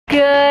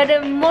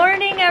Good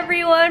morning,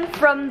 everyone,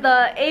 from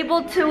the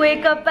able to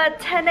wake up at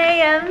 10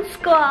 a.m.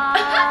 squad.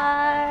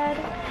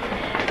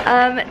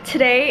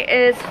 Today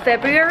is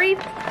February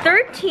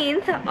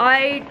 13th.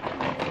 I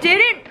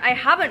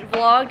haven't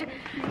vlogged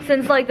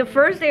since like the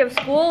first day of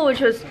school,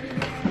 which was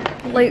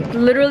like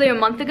literally a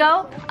month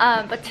ago.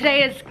 But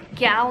today is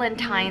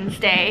Galentine's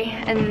Day,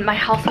 and my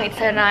housemates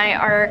and I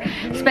are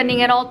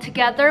spending it all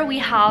together. We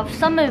have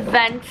some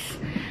events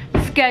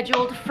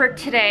scheduled for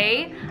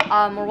today.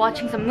 We're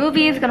watching some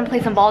movies, gonna play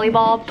some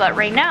volleyball, but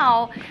right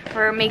now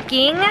we're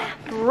making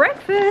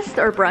breakfast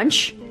or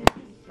brunch.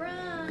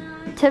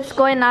 Tiff's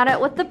going at it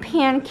with the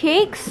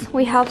pancakes.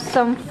 We have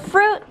some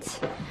fruit.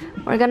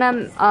 We're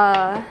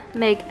gonna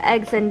make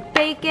eggs and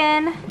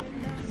bacon.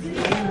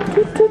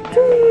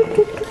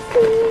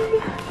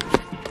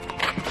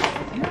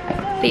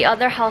 The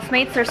other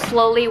housemates are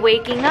slowly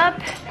waking up,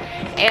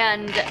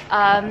 and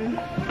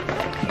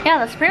yeah,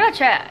 that's pretty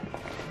much it.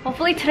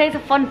 Hopefully today's a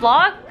fun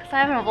vlog, because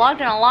I haven't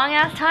vlogged in a long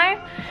ass time.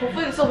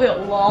 Hopefully this will be a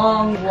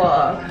long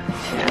vlog.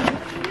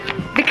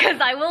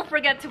 Because I will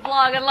forget to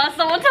vlog unless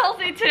someone tells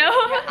me to.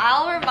 Yeah,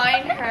 I'll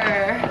remind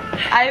her.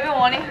 I've been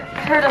wanting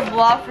her to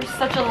vlog for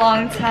such a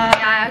long time.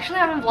 Yeah, I actually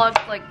haven't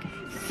vlogged like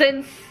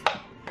since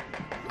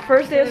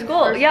first day of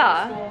school.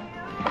 Yeah.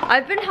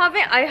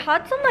 I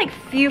had some like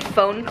few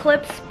phone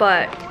clips,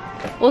 but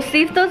we'll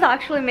see if those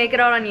actually make it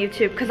out on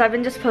YouTube, because I've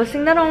been just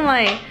posting that on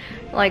my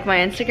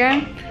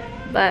Instagram.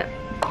 But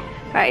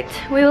alright,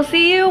 we will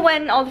see you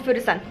when all the food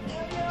is done.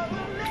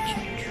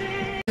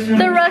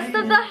 The rest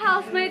of the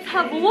housemates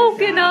have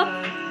woken up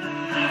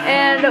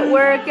and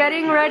we're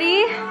getting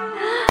ready.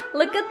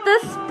 Look at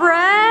this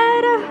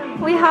spread.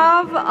 We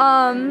have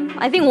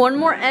I think one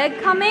more egg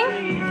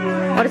coming.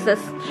 What is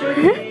this?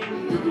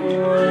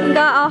 We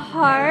got a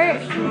heart,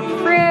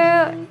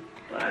 fruit,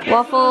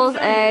 waffles,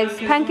 eggs,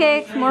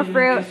 pancakes, more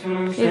fruit.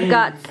 We've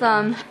got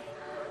some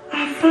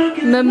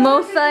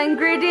mimosa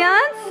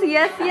ingredients.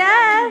 Yes,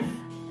 yes.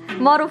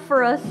 Model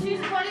for us.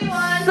 She's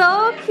 21.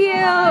 So cute.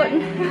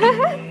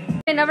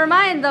 Okay, never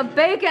mind, the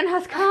bacon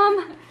has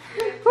come.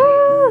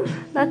 Woo,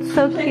 that's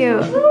so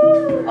cute.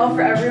 Oh,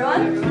 for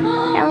everyone?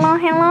 Hello,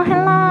 hello,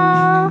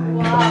 hello.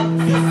 Wow,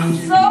 this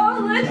is so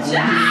legit.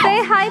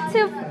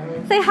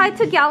 Say hi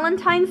to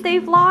Galentine's Day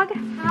vlog.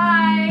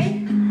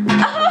 Hi.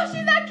 Oh,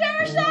 she's at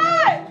camera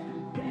shot.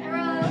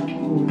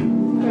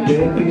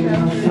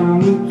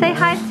 Say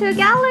hi to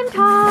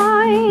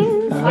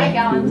Galentine. Hi,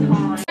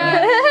 Galentine.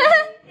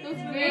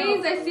 Those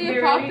veins, I see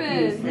it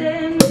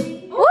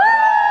popping. Woo!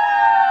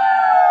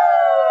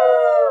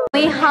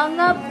 We hung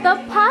up the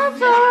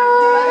puzzle.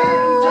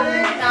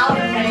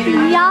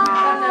 Yeah.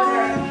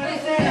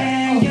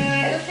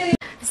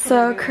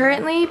 So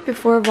currently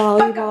before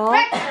volleyball.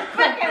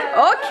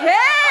 Okay.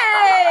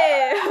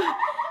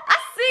 I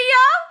see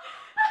ya.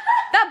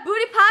 That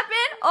booty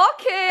popping.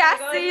 Okay, I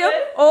see you.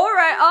 All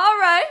right, all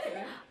right.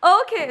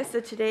 Okay,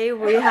 so today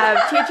we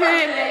have teacher,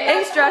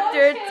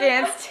 instructor,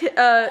 dance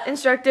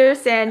instructor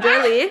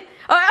Sandra Lee.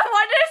 Oh,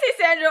 why did I say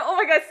Sandra? Oh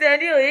my God,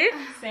 Sandy Lee.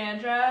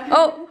 Sandra.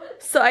 Oh,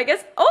 so I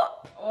guess, a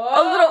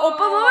little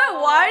open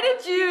moment. Why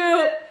did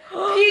you?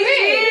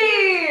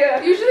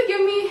 PG. Usually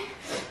give me.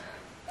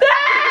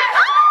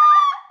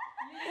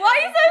 Why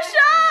are you so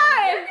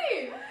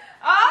shy?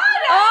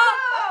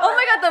 Oh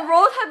my God, the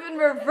roles have been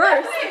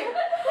reversed.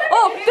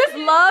 Oh, this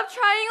love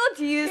triangle.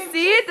 Do you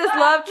see it? This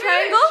love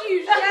triangle?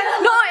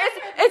 No,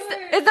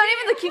 it's not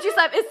even the kimchi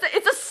slap.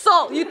 It's a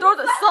salt. You throw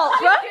the salt,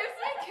 right? She gives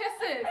me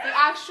kisses. The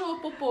actual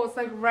popo is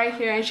like right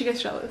here, and she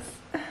gets jealous.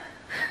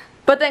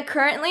 But then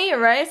currently,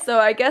 right? So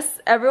I guess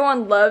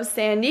everyone loves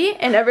Sandy,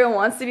 and everyone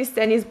wants to be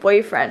Sandy's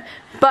boyfriend.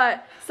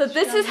 But so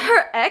this is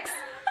her ex.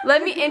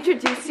 Let me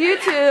introduce you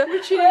to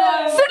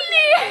Sunli.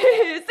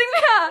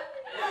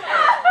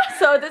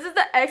 So this is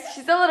the ex.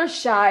 She's a little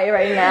shy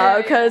right now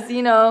because this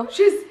is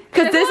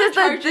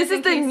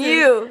the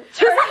new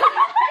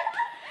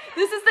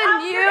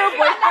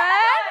boyfriend.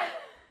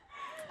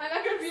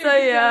 So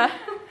yeah.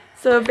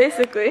 So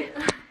basically.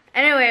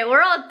 Anyway,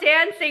 we're all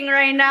dancing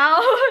right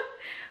now.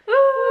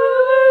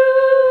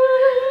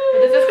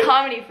 This is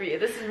comedy for you.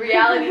 This is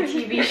reality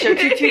TV show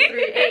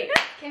 2238.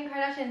 Kim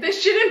Kardashian.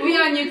 This shouldn't be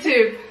on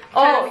YouTube.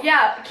 Oh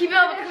yeah, keeping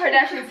up with the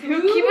Kardashians.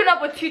 Keeping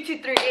up with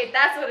 2238.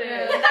 That's what it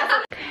is.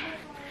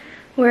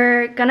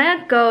 We're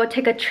gonna go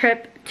take a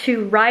trip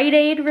to Rite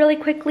Aid really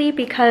quickly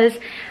because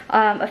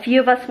a few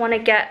of us want to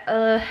get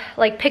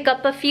pick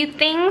up a few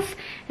things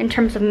in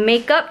terms of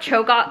makeup.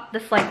 Cho got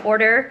this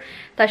order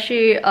that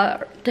she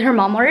did her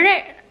mom order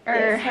it? Or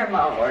yes, her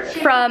mom ordered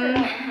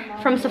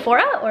from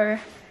Sephora or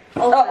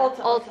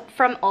Ulta.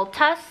 From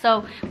Ulta.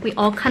 So we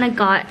all kind of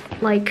got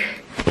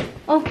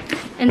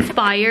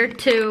inspired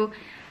to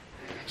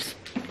just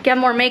get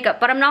more makeup.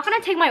 But I'm not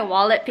gonna take my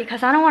wallet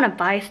because I don't want to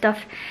buy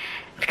stuff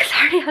because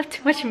I already have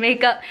too much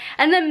makeup.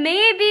 And then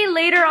maybe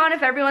later on,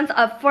 if everyone's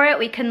up for it,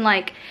 we can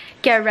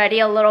get ready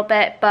a little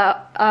bit.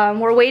 But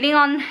we're waiting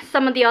on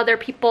some of the other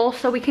people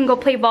so we can go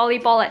play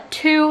volleyball at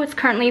 2. It's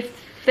currently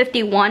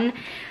 51,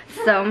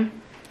 so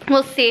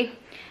we'll see.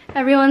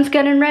 Everyone's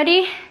getting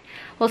ready.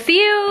 we'll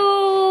see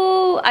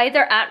you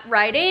either at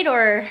Rite Aid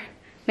or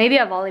maybe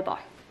at volleyball.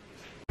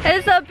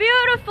 It's a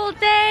beautiful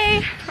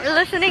day. We're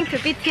listening to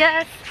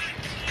BTS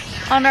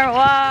on our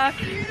walk.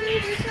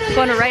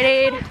 Going to Rite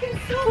Aid.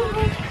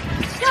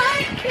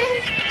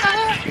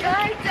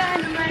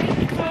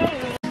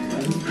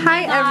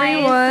 Hi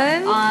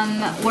everyone.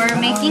 We're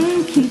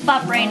making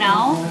kimbap right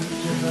now.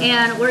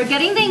 And we're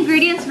getting the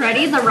ingredients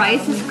ready. The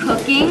rice is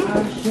cooking.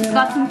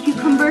 Got some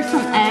cucumbers,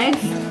 some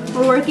eggs.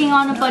 We're working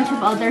on a bunch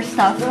of other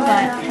stuff,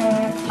 but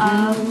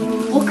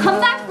we'll come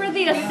back for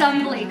the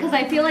assembly because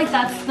I feel like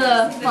that's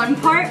the fun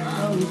part.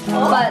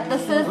 But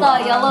this is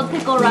yellow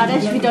pickle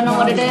radish. If you don't know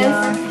what it is,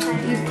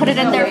 you put it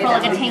in there for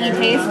like a tangy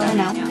taste. I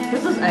know.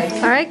 This is eggs.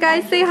 Alright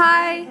guys, say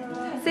hi.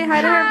 Say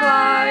hi to her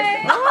vlog.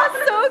 Oh,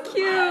 so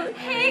cute.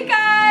 Hey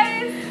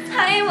guys.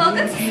 Hi,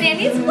 welcome to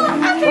Sandy's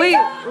vlog. Wait,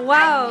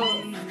 wow.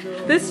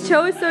 This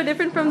Cho is so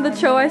different from the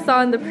Cho I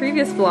saw in the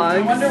previous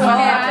vlogs.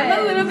 I'm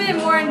a little bit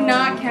more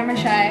not camera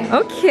shy.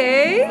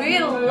 Okay. We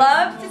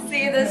love to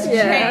see this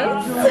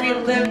change. We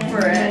live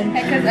for it.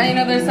 Because I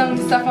know there's some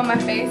stuff on my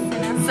face, you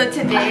know? So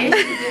today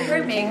she did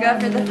her makeup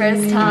for the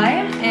first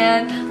time,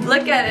 and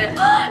look at it.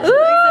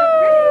 Ooh.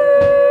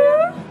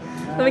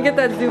 Let me get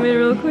that zoom in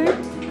real quick.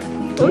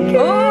 Okay.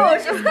 Oh,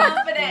 she's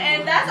confident,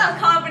 and that's how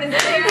confidence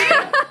is.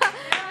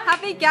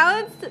 Happy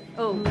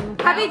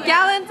Happy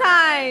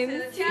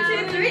Galentine!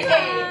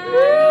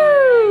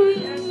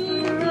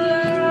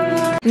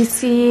 2238. You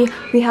see,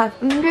 we have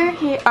under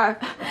here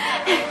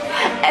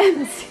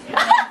MC.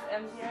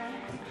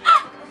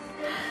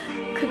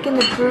 Cooking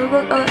the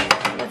burger. Oh,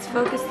 let's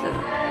focus though.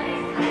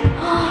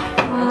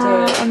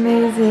 Wow,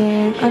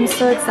 amazing! I'm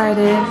so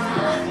excited.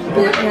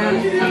 But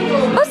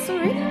yeah. Oh,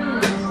 sorry.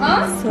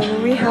 So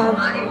we have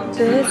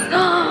this.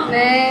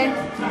 네.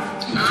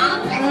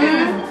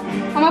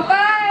 Mama,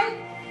 bye.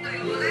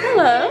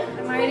 Hello.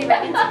 I'm already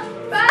ready.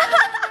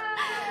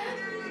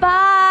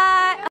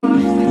 Bye.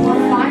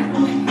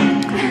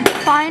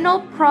 Final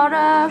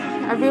product.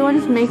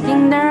 Everyone's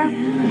making their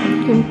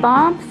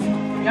kimbaps.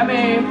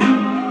 Yummy.